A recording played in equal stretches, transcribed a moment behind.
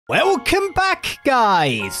Welcome back,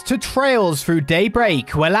 guys, to Trails Through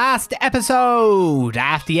Daybreak, our last episode.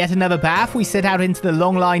 After yet another bath, we set out into the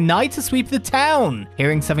Longlai night to sweep the town.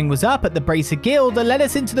 Hearing something was up at the Bracer Guild that led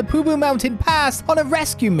us into the Poo Poo Mountain Pass on a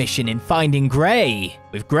rescue mission in finding Gray.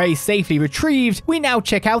 With Gray safely retrieved, we now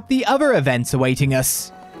check out the other events awaiting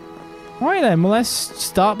us. Alright then, well let's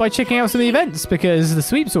start by checking out some of the events, because the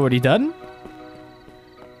sweep's already done.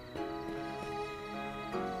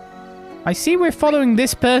 I see we're following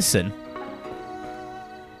this person.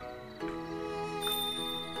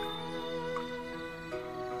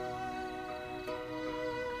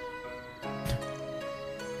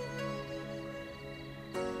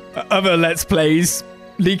 Other Let's Plays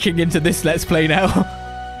leaking into this Let's Play now.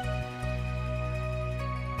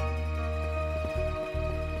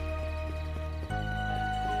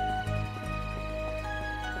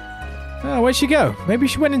 Oh, where'd she go? Maybe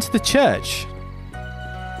she went into the church.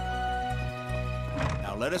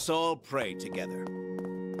 Let us all pray together.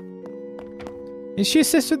 Is she a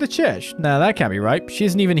sister of the church? No, that can't be right. She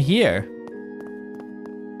isn't even here.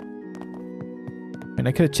 I mean,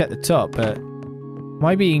 I could have checked the top, but... Am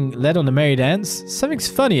I being led on the merry dance? Something's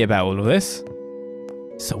funny about all of this.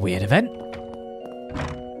 It's a weird event.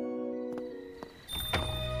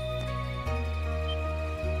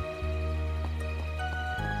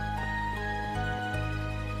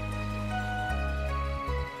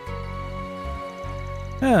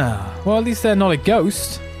 Well, at least they're not a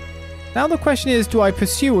ghost. Now the question is, do I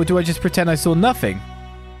pursue or do I just pretend I saw nothing?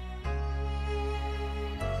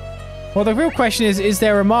 Well, the real question is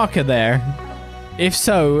there a marker there? If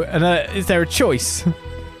so, is there a choice?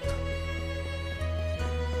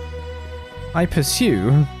 I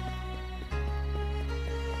pursue.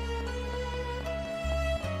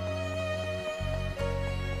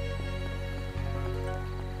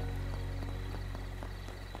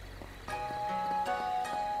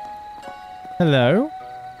 Hello?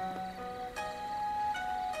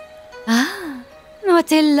 Ah,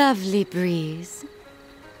 what a lovely breeze.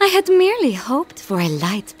 I had merely hoped for a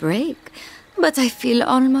light break, but I feel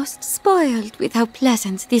almost spoiled with how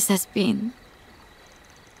pleasant this has been.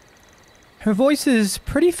 Her voice is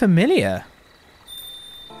pretty familiar.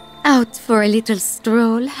 Out for a little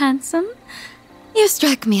stroll, handsome? You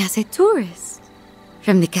strike me as a tourist.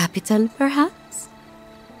 From the capital, perhaps?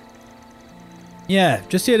 Yeah,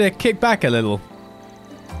 just here to kick back a little.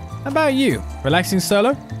 How about you? Relaxing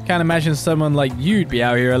solo? Can't imagine someone like you'd be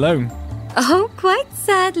out here alone. Oh, quite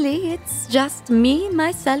sadly, it's just me,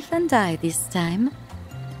 myself, and I this time.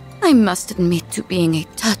 I must admit to being a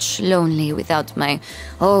touch lonely without my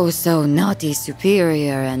oh-so-naughty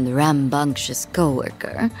superior and rambunctious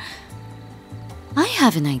coworker. I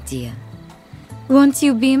have an idea. Won't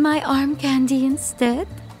you be my arm candy instead?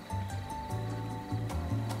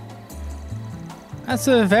 That's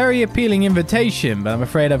a very appealing invitation, but I'm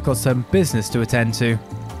afraid I've got some business to attend to.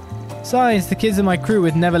 Besides, the kids in my crew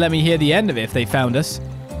would never let me hear the end of it if they found us.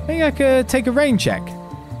 Maybe I could take a rain check.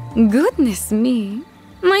 Goodness me,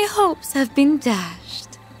 my hopes have been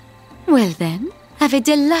dashed. Well then, have a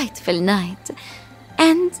delightful night,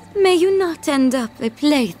 and may you not end up a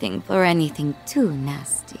plaything for anything too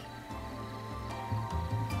nasty.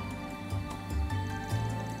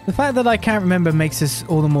 The fact that I can't remember makes this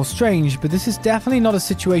all the more strange, but this is definitely not a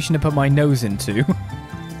situation to put my nose into.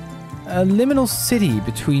 A liminal city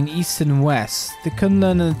between east and west, the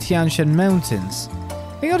Kunlun and the Tianshan Mountains.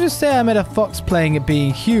 I think I'll just say I met a fox playing at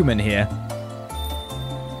being human here.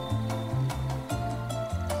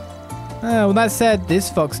 Well, that said, this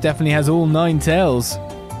fox definitely has all 9 tails.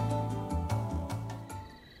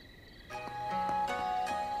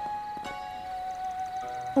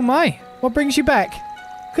 Oh my, what brings you back?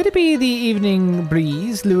 Could it be the evening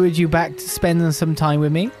breeze lured you back to spend some time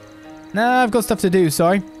with me? Nah, I've got stuff to do,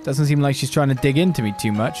 sorry. Doesn't seem like she's trying to dig into me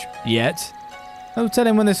too much. Yet. No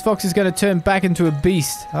telling when this fox is going to turn back into a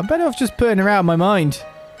beast. I'm better off just putting her out of my mind.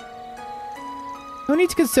 No need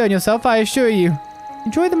to concern yourself, I assure you.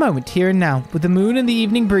 Enjoy the moment here and now, with the moon and the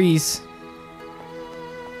evening breeze.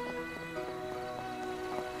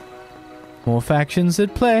 More factions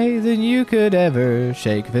at play than you could ever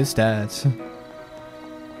shake fist at.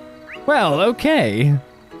 Well, okay.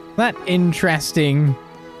 That interesting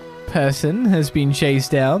person has been chased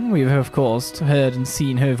down. We've, of course, heard and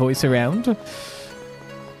seen her voice around.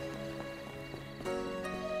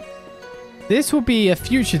 This will be a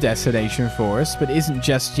future destination for us, but isn't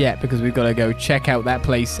just yet because we've got to go check out that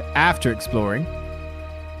place after exploring.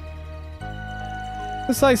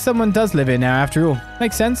 Looks like someone does live here now after all.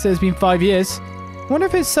 Makes sense, it's been 5 years. Wonder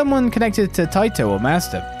if it's someone connected to Taito or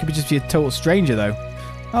Master. Could be just be a total stranger though.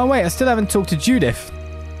 Oh wait, I still haven't talked to Judith.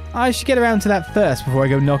 I should get around to that first before I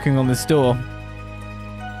go knocking on this door.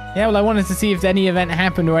 Yeah, well, I wanted to see if any event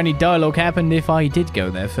happened or any dialogue happened if I did go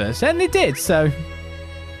there first. And it did, so...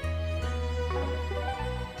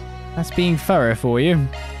 That's being thorough for you.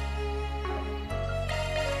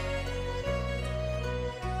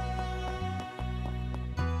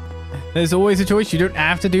 There's always a choice. You don't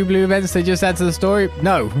have to do blue events. They just add to the story.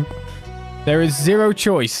 No. There is zero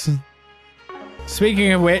choice.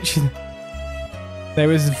 Speaking of which... There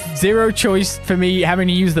was zero choice for me having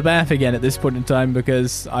to use the bath again at this point in time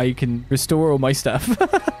because I can restore all my stuff.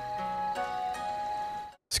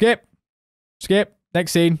 Skip. Skip.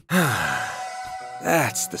 Next scene.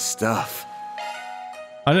 That's the stuff.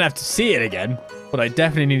 I don't have to see it again, but I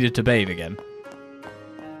definitely needed to bathe again.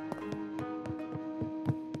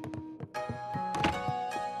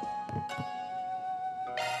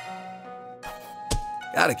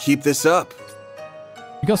 Gotta keep this up.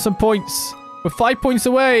 You got some points. We're 5 points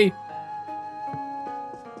away.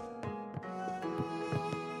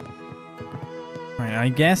 Right, I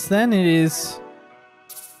guess then it is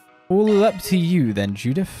all up to you then,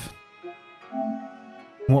 Judith.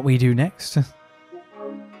 What we do next?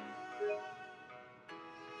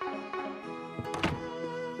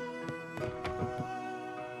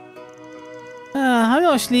 I'm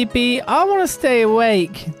not sleepy. I want to stay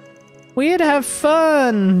awake. We're here to have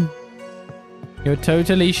fun. You're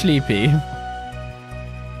totally sleepy.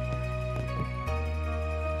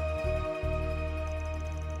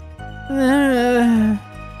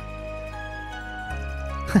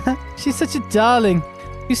 She's such a darling.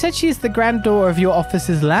 You said she's the granddaughter of your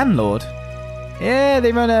office's landlord. Yeah,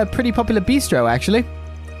 they run a pretty popular bistro, actually.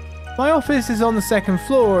 My office is on the 2nd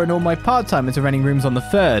floor, and all my part-timers are renting rooms on the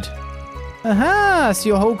 3rd. Aha! So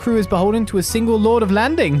your whole crew is beholden to a single Lord of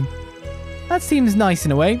Landing. That seems nice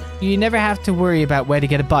in a way. You never have to worry about where to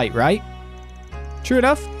get a bite, right? True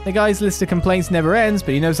enough, the guy's list of complaints never ends,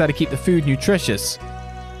 but he knows how to keep the food nutritious.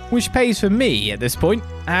 Which pays for me at this point.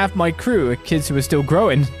 Half my crew are kids who are still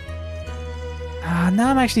growing. Now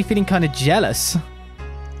I'm actually feeling kind of jealous.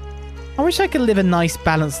 I wish I could live a nice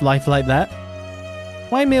balanced life like that.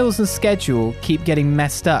 My meals and schedule keep getting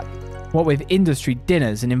messed up. What with industry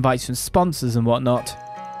dinners and invites from sponsors and whatnot.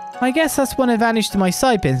 I guess that's one advantage to my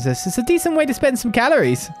side business. It's a decent way to spend some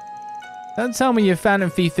calories. Don't tell me your Phantom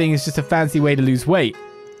Thief thing is just a fancy way to lose weight.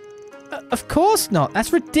 Of course not.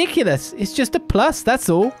 That's ridiculous. It's just a plus, that's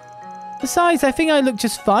all. Besides, I think I look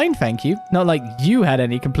just fine, thank you. Not like you had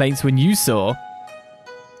any complaints when you saw.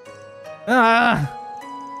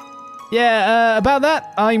 Yeah, about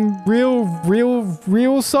that, I'm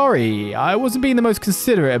real sorry. I wasn't being the most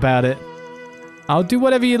considerate about it. I'll do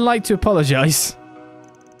whatever you'd like to apologize.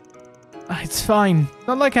 It's fine.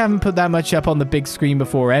 Not like I haven't put that much up on the big screen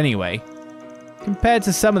before anyway. Compared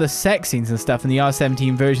to some of the sex scenes and stuff in the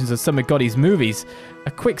R17 versions of some of Goddy's movies,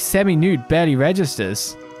 a quick semi-nude barely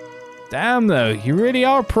registers. Damn though, you really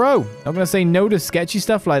are a pro. Not gonna say no to sketchy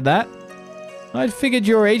stuff like that. I'd figured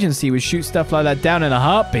your agency would shoot stuff like that down in a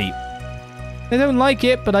heartbeat. They don't like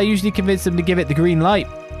it, but I usually convince them to give it the green light.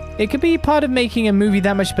 It could be part of making a movie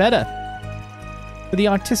that much better. For the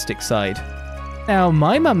artistic side. Now,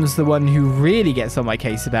 my mum's the one who really gets on my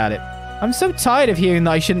case about it. I'm so tired of hearing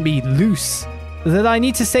that I shouldn't be loose, that I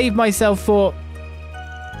need to save myself for...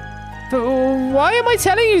 Why am I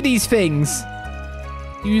telling you these things?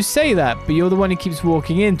 You say that, but you're the one who keeps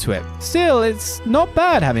walking into it. Still, it's not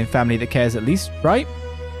bad having family that cares at least, right?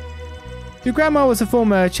 Your grandma was a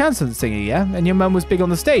former chanson singer, yeah? And your mum was big on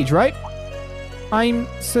the stage, right? I'm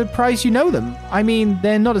surprised you know them. I mean,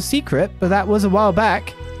 they're not a secret, but that was a while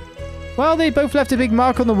back. Well, they both left a big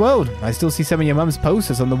mark on the world. I still see some of your mum's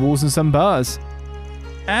posters on the walls in some bars.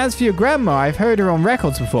 As for your grandma, I've heard her on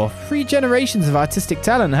records before. 3 generations of artistic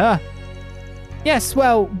talent, huh? Yes,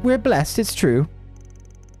 well, we're blessed, it's true.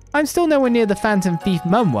 I'm still nowhere near the Phantom Thief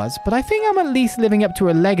mum was, but I think I'm at least living up to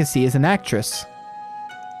her legacy as an actress.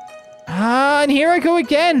 And here I go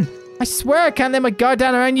again. I swear I can't let my guard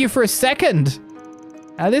down around you for a second.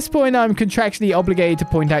 At this point, I'm contractually obligated to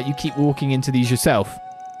point out you keep walking into these yourself.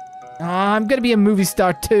 I'm gonna be a movie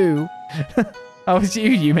star too. Oh, it's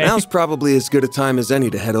you, man. Now's probably as good a time as any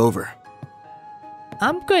to head over.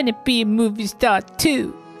 I'm gonna be a movie star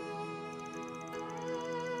too.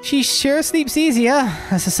 She sure sleeps easy, huh?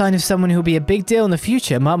 That's a sign of someone who'll be a big deal in the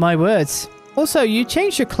future, mark my words. Also, you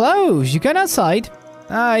changed your clothes. You going outside?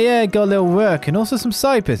 Ah, yeah, got a little work and also some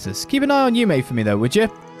side business. Keep an eye on Yume for me though, would you?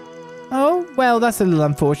 Oh, well, that's a little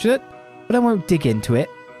unfortunate, but I won't dig into it.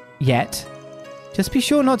 Yet. Just be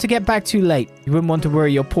sure not to get back too late. You wouldn't want to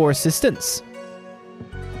worry your poor assistants.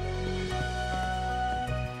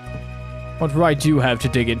 What right do you have to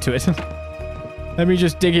dig into it? Let me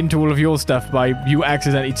just dig into all of your stuff by you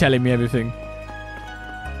accidentally telling me everything.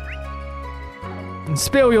 And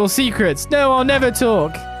spill your secrets. No, I'll never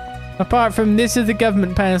talk. Apart from this is the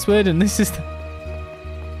government password and this is the...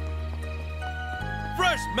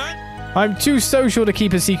 Fresh, man! I'm too social to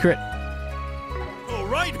keep a secret. Oh,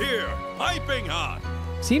 right here! Piping hot!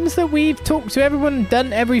 Seems that we've talked to everyone and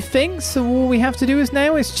done everything, so all we have to do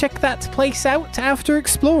now is check that place out after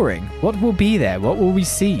exploring. What will be there? What will we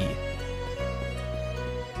see?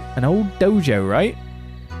 An old dojo, right?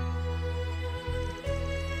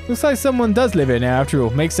 Looks like someone does live here now after all.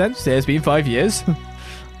 Makes sense, it's been 5 years.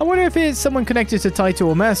 I wonder if it's someone connected to Taito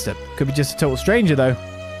or Master. Could be just a total stranger though.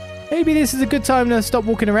 Maybe this is a good time to stop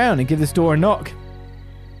walking around and give this door a knock.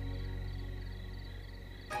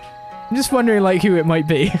 I'm just wondering like who it might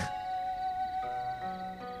be.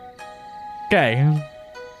 Okay.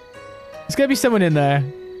 There's gonna be someone in there.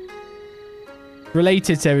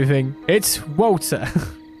 Related to everything. It's Walter.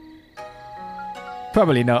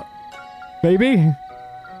 Probably not. Maybe?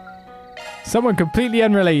 Someone completely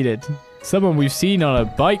unrelated. Someone we've seen on a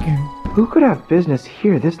bike. Who could have business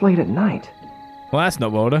here this late at night? Well, that's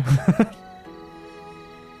not Walter.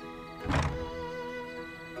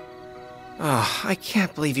 Oh, I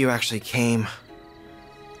can't believe you actually came.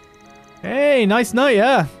 Hey, nice night,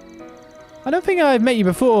 yeah. I don't think I've met you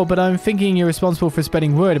before, but I'm thinking you're responsible for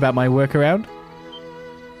spreading word about my work around.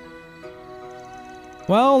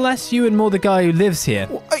 Well, that's you and more the guy who lives here.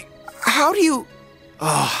 How do you...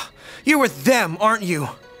 Oh, you're with them, aren't you?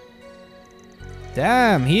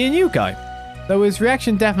 Damn, he a new guy. Though his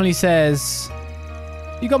reaction definitely says...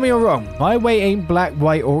 You got me all wrong. My way ain't black,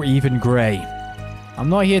 white, or even grey. I'm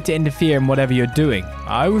not here to interfere in whatever you're doing.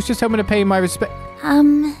 I was just hoping to pay my respect...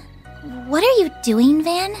 What are you doing,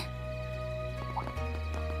 Van?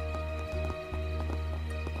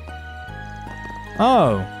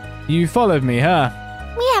 Oh, you followed me, huh?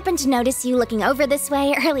 We happened to notice you looking over this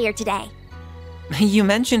way earlier today. You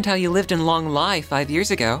mentioned how you lived in Longlai 5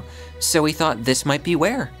 years ago, so we thought this might be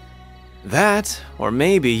where. That, or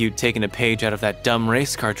maybe you'd taken a page out of that dumb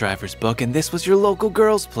race car driver's book and this was your local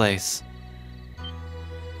girl's place.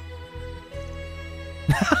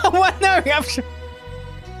 What? No,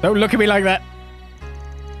 don't look at me like that.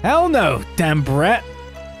 Hell no, damn brat.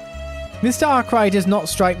 Mr. Arkride does not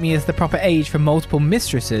strike me as the proper age for multiple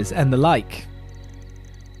mistresses and the like.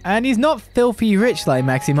 And he's not filthy rich like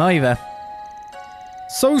Maxim either.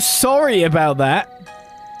 So sorry about that.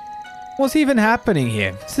 What's even happening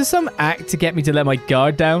here? Is this some act to get me to let my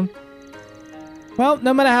guard down? Well,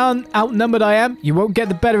 no matter how outnumbered I am, you won't get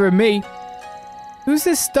the better of me. Who's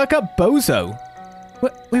this stuck-up bozo?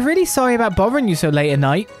 We're really sorry about bothering you so late at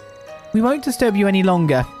night. We won't disturb you any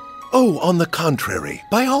longer. Oh, on the contrary.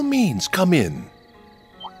 By all means, come in.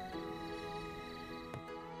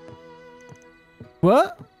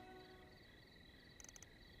 What?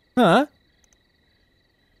 Huh?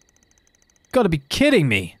 Gotta be kidding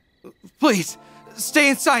me. Please, stay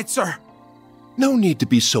inside, sir. No need to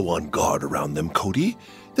be so on guard around them, Cody.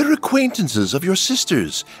 They're acquaintances of your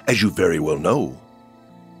sisters, as you very well know.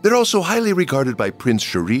 They're also highly regarded by Prince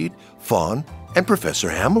Sharid, Fawn, and Professor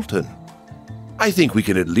Hamilton. I think we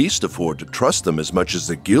can at least afford to trust them as much as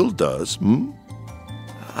the guild does,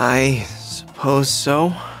 I suppose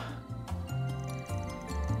so.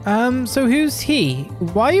 So who's he?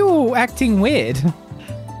 Why are you all acting weird?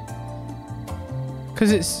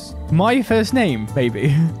 Because it's my first name,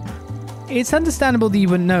 maybe. It's understandable that you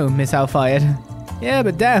wouldn't know, Miss Alfayed. Yeah,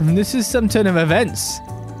 but damn, this is some turn of events.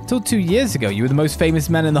 Till 2 years ago, you were the most famous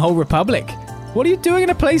man in the whole Republic. What are you doing in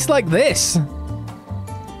a place like this?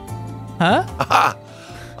 Huh? Aha!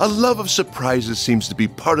 A love of surprises seems to be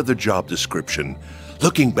part of the job description,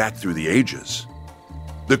 looking back through the ages.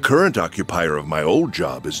 The current occupier of my old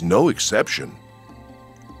job is no exception.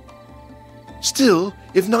 Still,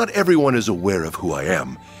 if not everyone is aware of who I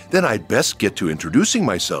am, then I'd best get to introducing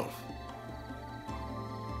myself.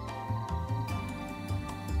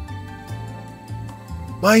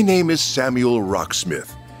 My name is Samuel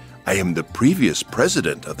Rocksmith. I am the previous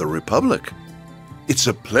president of the Republic. It's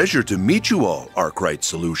a pleasure to meet you all, Arkride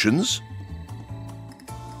Solutions.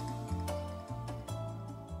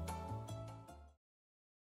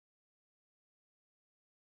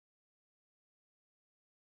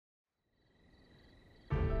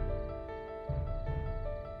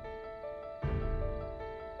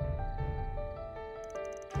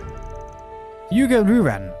 Yuga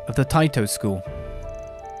Ruran of the Taito School.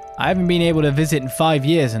 I haven't been able to visit in 5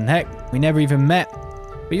 years, and heck, we never even met.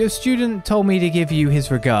 But your student told me to give you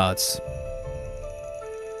his regards.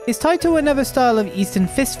 Is Taito another style of Eastern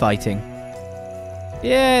fist fighting?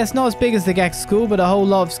 Yeah, it's not as big as the Gak school, but a whole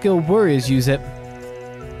lot of skilled warriors use it.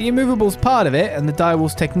 The immovable's part of it, and the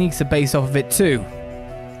direwolf's techniques are based off of it too.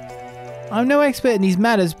 I'm no expert in these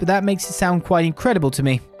matters, but that makes it sound quite incredible to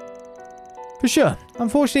me. For sure.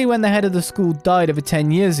 Unfortunately, when the head of the school died over 10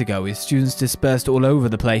 years ago, his students dispersed all over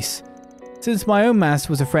the place. Since my own master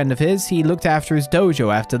was a friend of his, he looked after his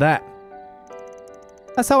dojo after that.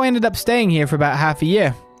 That's how I ended up staying here for about half a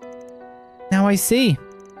year. Now I see.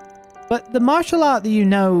 But the martial art that you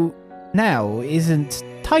know now isn't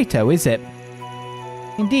Taito, is it?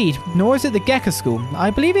 Indeed, nor is it the Geka school.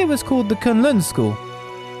 I believe it was called the Kunlun school.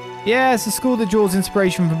 Yeah, it's a school that draws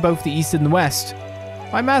inspiration from both the East and the West.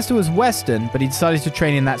 My master was Western, but he decided to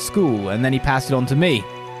train in that school, and then he passed it on to me.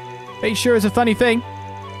 Fate sure is a funny thing.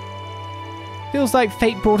 Feels like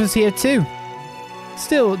fate brought us here too.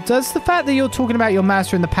 Still, does the fact that you're talking about your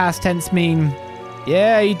master in the past tense mean...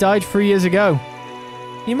 Yeah, he died 3 years ago.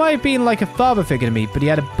 He might have been like a father figure to me, but he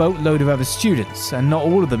had a boatload of other students, and not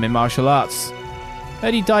all of them in martial arts.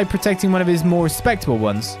 Heard he died protecting one of his more respectable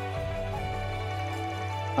ones.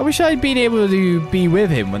 I wish I'd been able to be with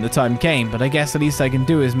him when the time came, but I guess the least I can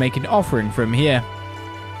do is make an offering for him here.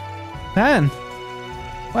 Man.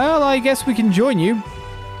 Well, I guess we can join you.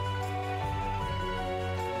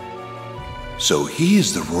 So he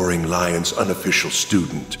is the Roaring Lion's unofficial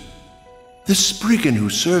student. The Spriggan who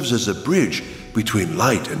serves as a bridge between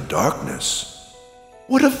light and darkness.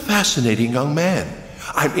 What a fascinating young man.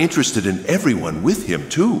 I'm interested in everyone with him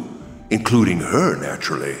too, including her,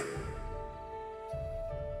 naturally.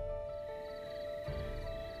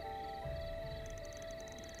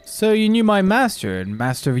 So you knew my master and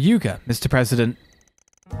Master Ryuga, Mr. President?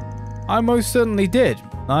 I most certainly did.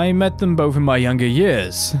 I met them both in my younger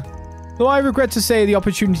years. Though I regret to say the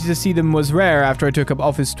opportunity to see them was rare after I took up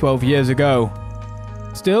office 12 years ago.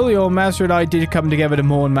 Still, your master and I did come together to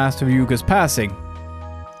mourn Master Ryuga's passing.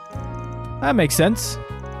 That makes sense.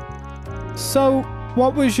 So,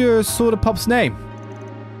 what was your sort of pop's name?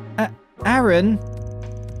 Aaron?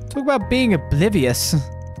 Talk about being oblivious.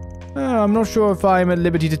 I'm not sure if I'm at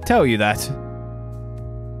liberty to tell you that.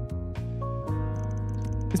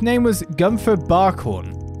 His name was Gunther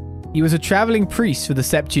Barkhorn. He was a traveling priest for the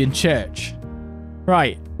Septian Church.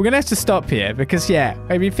 Right, we're gonna have to stop here because, yeah,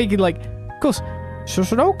 I've been thinking like, of course,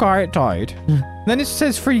 there's an old guy that died. Then it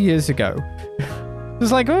says 3 years ago.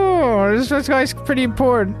 It's like, oh, this guy's pretty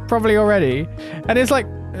important, probably already. And it's like,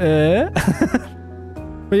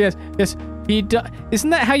 But yes, he died. Isn't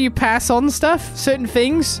that how you pass on stuff? Certain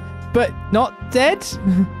things, but not dead?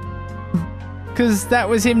 Because that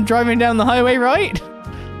was him driving down the highway, right?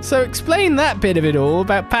 So explain that bit of it all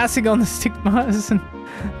about passing on the stigmas and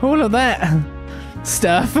all of that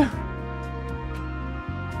stuff.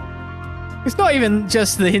 It's not even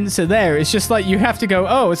just the hints are there. It's just like you have to go,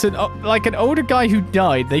 oh, it's like an older guy who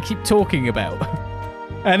died they keep talking about.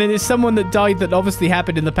 And it is someone that died that obviously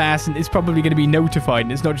happened in the past and is probably going to be notified,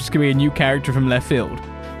 and it's not just going to be a new character from left field.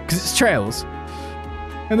 Because it's Trails.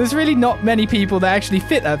 And there's really not many people that actually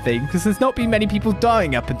fit that thing, because there's not been many people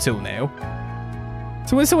dying up until now.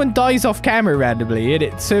 So when someone dies off camera randomly and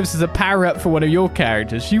it serves as a power-up for one of your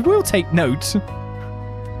characters, you will take note.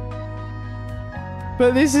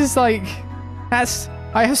 But this is like... I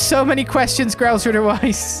have so many questions, Growlshooter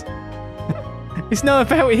Weiss. It's not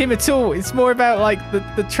about him at all. It's more about, like,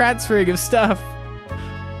 the transferring of stuff.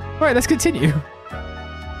 Alright, let's continue.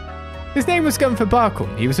 His name was Gunther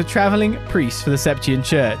Barkhorn. He was a traveling priest for the Septian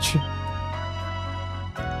Church.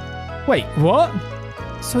 Wait, what?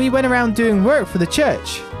 So he went around doing work for the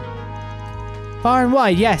church? Far and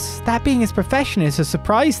wide, yes. That being his profession is a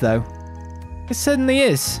surprise, though. It certainly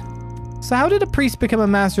is. So how did a priest become a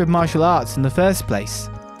master of martial arts in the first place?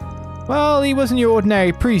 Well, he wasn't your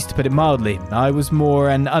ordinary priest, to put it mildly. I was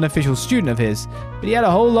more an unofficial student of his, but he had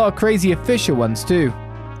a whole lot of crazy official ones too.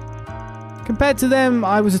 Compared to them,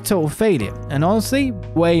 I was a total failure, and honestly,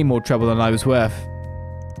 way more trouble than I was worth.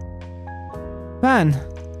 Man,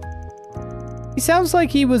 he sounds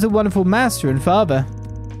like he was a wonderful master and father.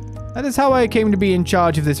 That is how I came to be in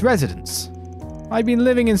charge of this residence. I've been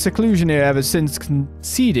living in seclusion here ever since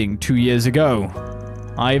conceding 2 years ago.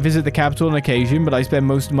 I visit the capital on occasion, but I spend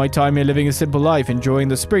most of my time here living a simple life, enjoying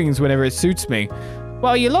the springs whenever it suits me.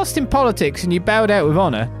 Well, you lost in politics and you bowed out with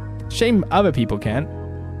honor. Shame other people can't.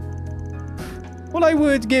 What I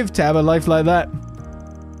would give to have a life like that.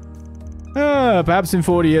 Perhaps in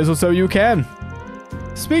 40 years or so you can.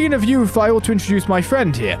 Speaking of youth, I ought to introduce my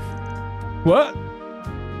friend here. What?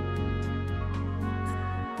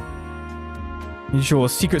 He's your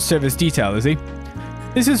Secret Service detail, is he?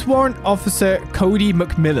 This is Warrant Officer Cody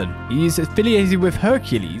McMillan. He is affiliated with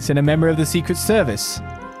Hercules and a member of the Secret Service.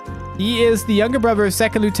 He is the younger brother of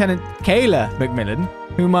 2nd Lieutenant Kayla McMillan,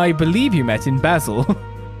 whom I believe you met in Basel.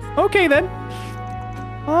 Okay then.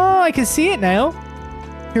 Oh, I can see it now.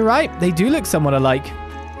 You're right, they do look somewhat alike.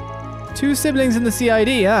 2 siblings in the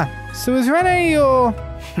CID, huh? So is Rene your...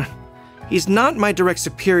 He's not my direct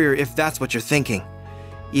superior if that's what you're thinking,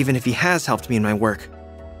 even if he has helped me in my work.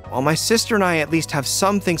 While my sister and I at least have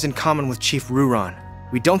some things in common with Chief Ruron,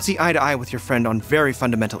 we don't see eye to eye with your friend on very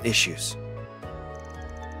fundamental issues.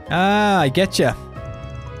 Ah, I getcha.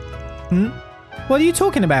 What are you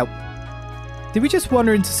talking about? Did we just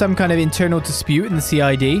wander into some kind of internal dispute in the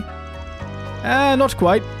CID? Not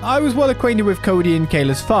quite. I was well acquainted with Cody and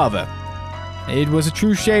Kayla's father. It was a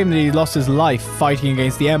true shame that he lost his life fighting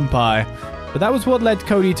against the Empire, but that was what led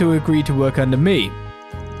Cody to agree to work under me.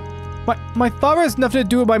 My father has nothing to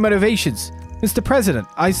do with my motivations. Mr. President,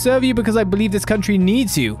 I serve you because I believe this country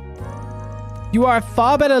needs you. You are a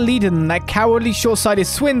far better leader than that cowardly, short-sighted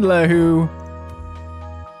swindler who...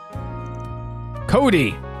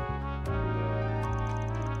 Cody!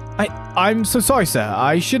 I'm so sorry, sir.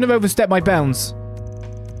 I shouldn't have overstepped my bounds.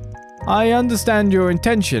 I understand your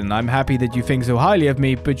intention. I'm happy that you think so highly of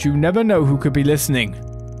me, but you never know who could be listening.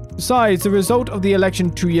 Besides, the result of the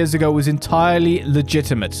election 2 years ago was entirely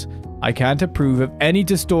legitimate. I can't approve of any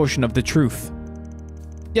distortion of the truth.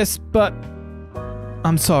 Yes, but...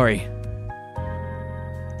 I'm sorry.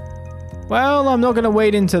 Well, I'm not going to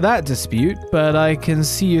wade into that dispute, but I can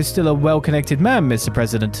see you're still a well-connected man, Mr.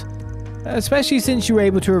 President. Especially since you were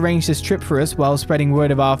able to arrange this trip for us while spreading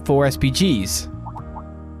word of our 4 SPGs.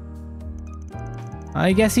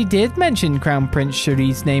 I guess he did mention Crown Prince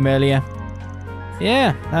Cherid's name earlier.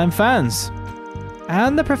 Yeah, and fans.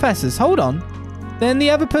 And the professors. Hold on. Then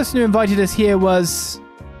the other person who invited us here was...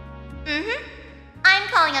 I'm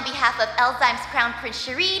calling on behalf of Elzheim's Crown Prince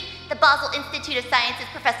Cherid, the Basel Institute of Sciences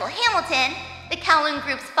Professor Hamilton, the Kowloon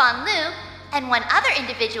Group's Fan Lu, and one other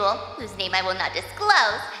individual, whose name I will not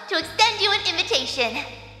disclose, to extend you an invitation.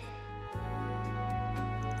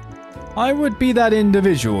 I would be that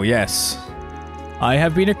individual, yes. I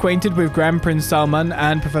have been acquainted with Grand Prince Salman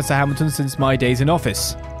and Professor Hamilton since my days in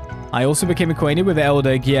office. I also became acquainted with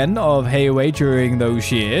Elder Gien of Heiwei during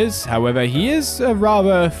those years. However, he is a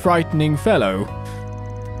rather frightening fellow.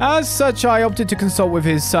 As such, I opted to consult with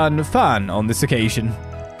his son Fan on this occasion.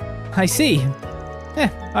 I see.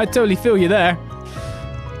 I totally feel you there.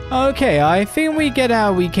 Okay, I think we get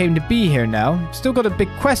how we came to be here now. Still got a big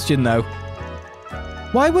question though.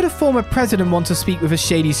 Why would a former president want to speak with a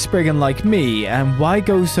shady Spriggan like me, and why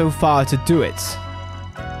go so far to do it?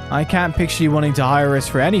 I can't picture you wanting to hire us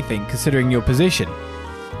for anything, considering your position.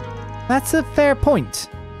 That's a fair point.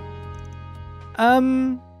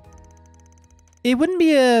 It wouldn't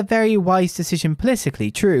be a very wise decision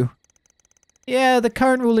politically, true. Yeah, the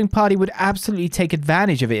current ruling party would absolutely take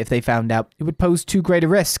advantage of it if they found out. It would pose too great a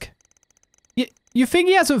risk. You think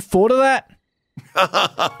he hasn't thought of that?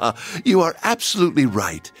 You are absolutely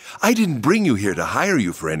right. I didn't bring you here to hire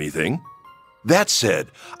you for anything. That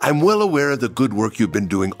said, I'm well aware of the good work you've been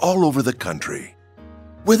doing all over the country.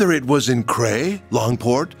 Whether it was in Cray,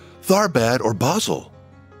 Longport, Tharbad, or Basel.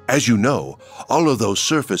 As you know, all of those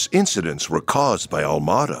surface incidents were caused by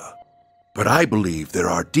Almada. But I believe there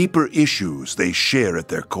are deeper issues they share at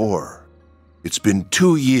their core. It's been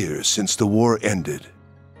 2 years since the war ended.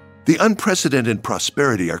 The unprecedented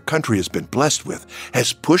prosperity our country has been blessed with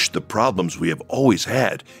has pushed the problems we have always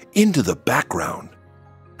had into the background.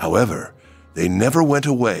 However, they never went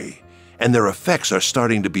away, and their effects are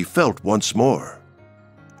starting to be felt once more.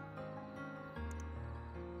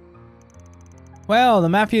 Well, the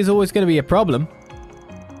Mafia is always going to be a problem.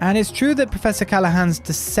 And it's true that Professor Callahan's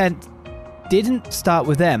descent didn't start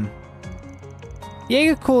with them.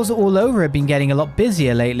 Jaeger Corps all over have been getting a lot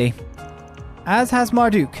busier lately. As has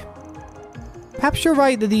Marduk. Perhaps you're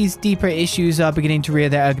right that these deeper issues are beginning to rear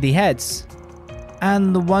their ugly heads.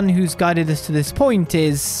 And the one who's guided us to this point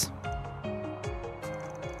is...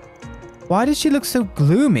 Why does she look so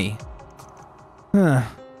gloomy?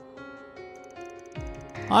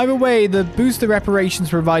 Either way, the boost of reparations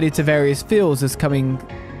provided to various fields is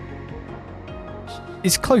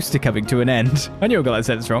close to coming to an end. I knew I got that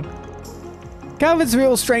sentence wrong. Calvard's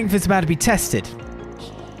real strength is about to be tested.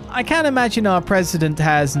 I can't imagine our president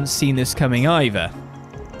hasn't seen this coming either.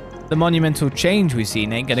 The monumental change we've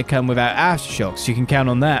seen ain't gonna come without aftershocks, you can count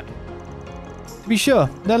on that. To be sure,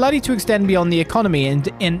 they're likely to extend beyond the economy and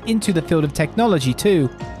into the field of technology too.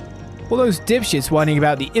 All those dipshits whining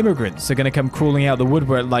about the immigrants are gonna come crawling out the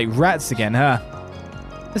woodwork like rats again, huh?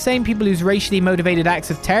 The same people whose racially motivated acts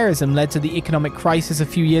of terrorism led to the economic crisis a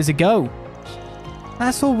few years ago.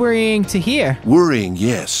 That's all worrying to hear. Worrying,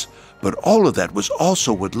 yes, but all of that was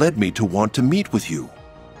also what led me to want to meet with you.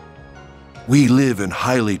 We live in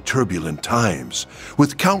highly turbulent times,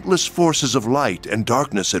 with countless forces of light and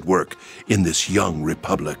darkness at work in this young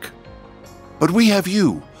republic. But we have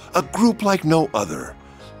you, a group like no other,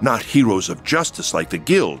 not heroes of justice like the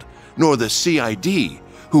Guild, nor the CID,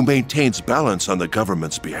 who maintains balance on the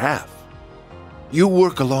government's behalf. You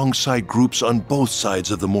work alongside groups on both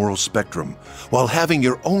sides of the moral spectrum, while having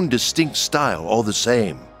your own distinct style all the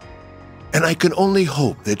same. And I can only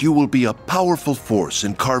hope that you will be a powerful force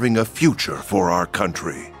in carving a future for our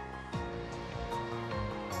country.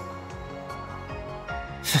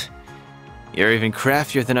 You're even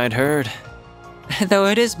craftier than I'd heard. Though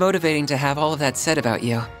it is motivating to have all of that said about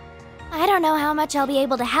you. I don't know how much I'll be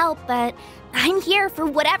able to help, but I'm here for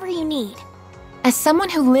whatever you need. As someone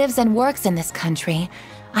who lives and works in this country,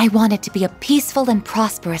 I want it to be a peaceful and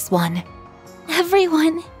prosperous one.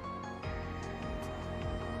 Everyone.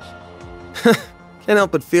 Can't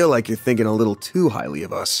help but feel like you're thinking a little too highly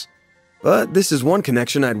of us. But this is one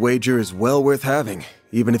connection I'd wager is well worth having,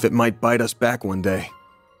 even if it might bite us back one day.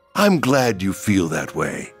 I'm glad you feel that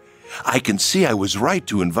way. I can see I was right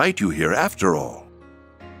to invite you here after all.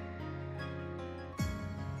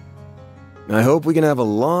 I hope we can have a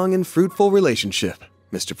long and fruitful relationship,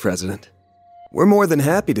 Mr. President. We're more than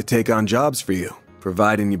happy to take on jobs for you,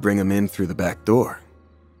 providing you bring them in through the back door.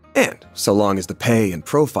 And so long as the pay and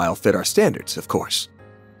profile fit our standards, of course.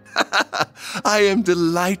 I am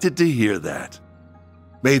delighted to hear that.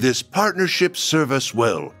 May this partnership serve us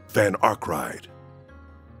well, Van Arkride.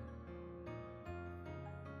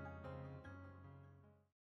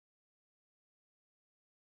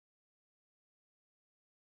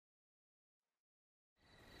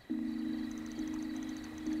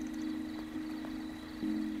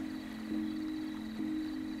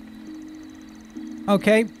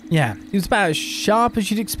 Okay, yeah, he was about as sharp as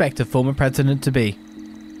you'd expect a former president to be.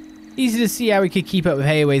 Easy to see how he could keep up with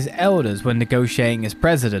Heiwei's elders when negotiating as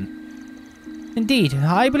president. Indeed,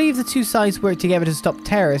 I believe the two sides worked together to stop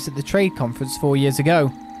terrorists at the trade conference 4 years ago.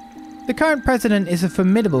 The current president is a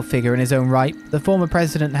formidable figure in his own right, but the former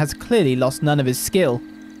president has clearly lost none of his skill.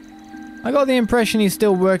 I got the impression he's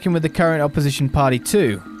still working with the current opposition party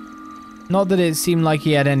too. Not that it seemed like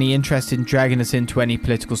he had any interest in dragging us into any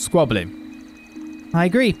political squabbling. I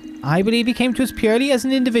agree. I believe he came to us purely as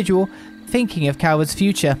an individual, thinking of Calvard's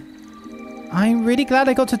future. I'm really glad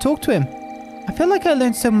I got to talk to him. I feel like I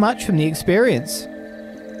learned so much from the experience.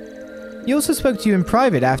 He also spoke to you in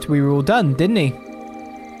private after we were all done, didn't he?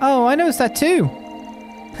 Oh, I noticed that too.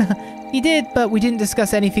 He did, but we didn't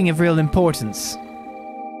discuss anything of real importance.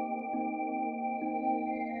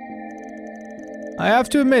 I have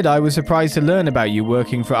to admit I was surprised to learn about you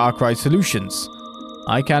working for Arkride Solutions.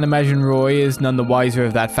 I can't imagine Roy is none the wiser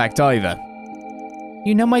of that fact either.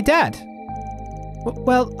 You know my dad?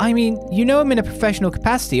 Well, I mean, you know him in a professional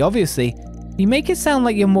capacity, obviously. You make it sound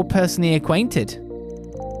like you're more personally acquainted.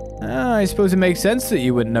 I suppose it makes sense that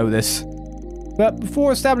you wouldn't know this. But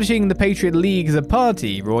before establishing the Patriot League as a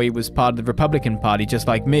party, Roy was part of the Republican Party just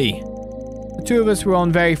like me. The two of us were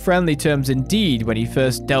on very friendly terms indeed when he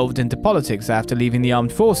first delved into politics after leaving the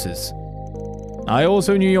armed forces. I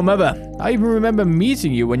also knew your mother. I even remember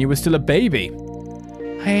meeting you when you were still a baby.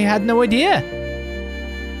 I had no idea.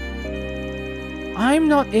 I'm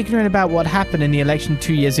not ignorant about what happened in the election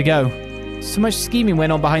 2 years ago. So much scheming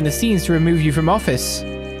went on behind the scenes to remove you from office.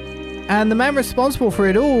 And the man responsible for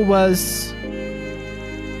it all was...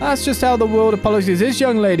 That's just how the world of politics is,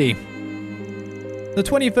 young lady. The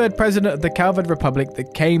 23rd president of the Calvard Republic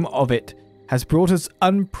that came of it has brought us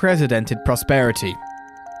unprecedented prosperity.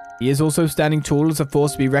 He is also standing tall as a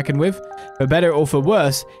force to be reckoned with, for better or for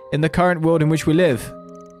worse, in the current world in which we live.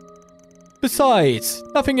 Besides,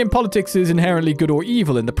 nothing in politics is inherently good or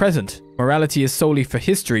evil in the present. Morality is solely for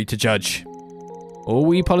history to judge. All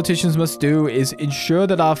we politicians must do is ensure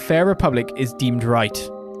that our fair republic is deemed right.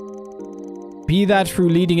 Be that through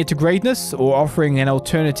leading it to greatness or offering an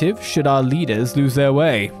alternative should our leaders lose their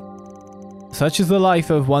way. Such is the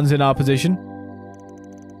life of ones in our position.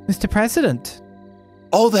 Mr. President.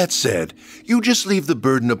 All that said, you just leave the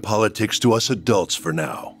burden of politics to us adults for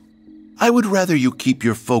now. I would rather you keep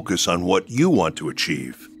your focus on what you want to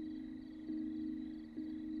achieve.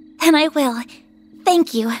 And I will.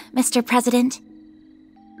 Thank you, Mr. President.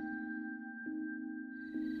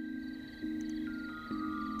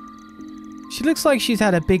 She looks like she's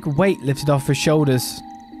had a big weight lifted off her shoulders.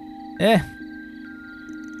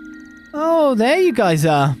 Oh, there you guys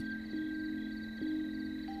are.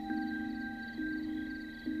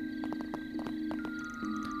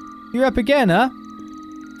 You're up again, huh?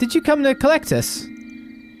 Did you come to collect us?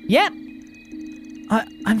 Yep.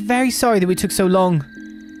 I'm very sorry that we took so long.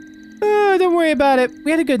 Oh, don't worry about it.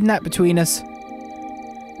 We had a good nap between us.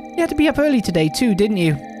 You had to be up early today too, didn't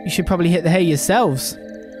you? You should probably hit the hay yourselves.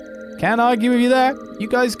 Can't argue with you there. You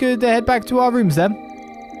guys could head back to our rooms then.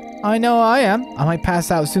 I know I am. I might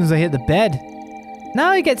pass out as soon as I hit the bed. Now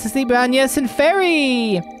I get to sleep with Agnès and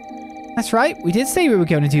Ferry. That's right, we did say we were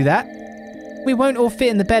going to do that. We won't all fit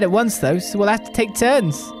in the bed at once though, so we'll have to take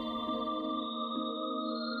turns.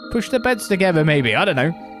 Push the beds together maybe, I don't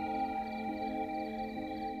know.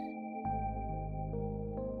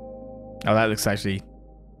 Oh, that looks actually...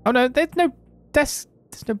 Oh no, there's no desk.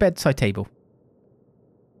 There's no bedside table.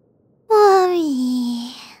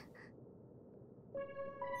 Mommy.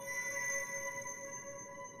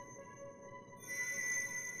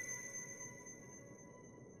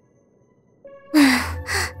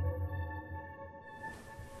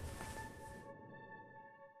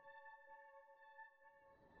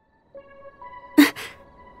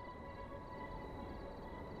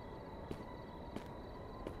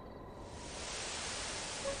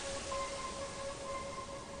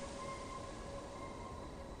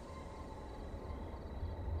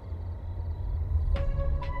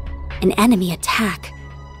 An enemy attack.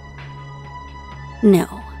 No.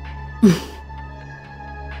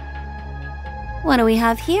 What do we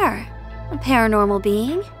have here? A paranormal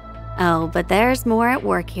being? Oh, but there's more at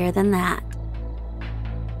work here than that.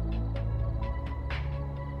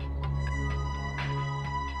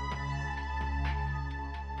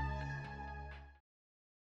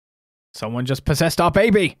 Someone just possessed our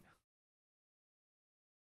baby.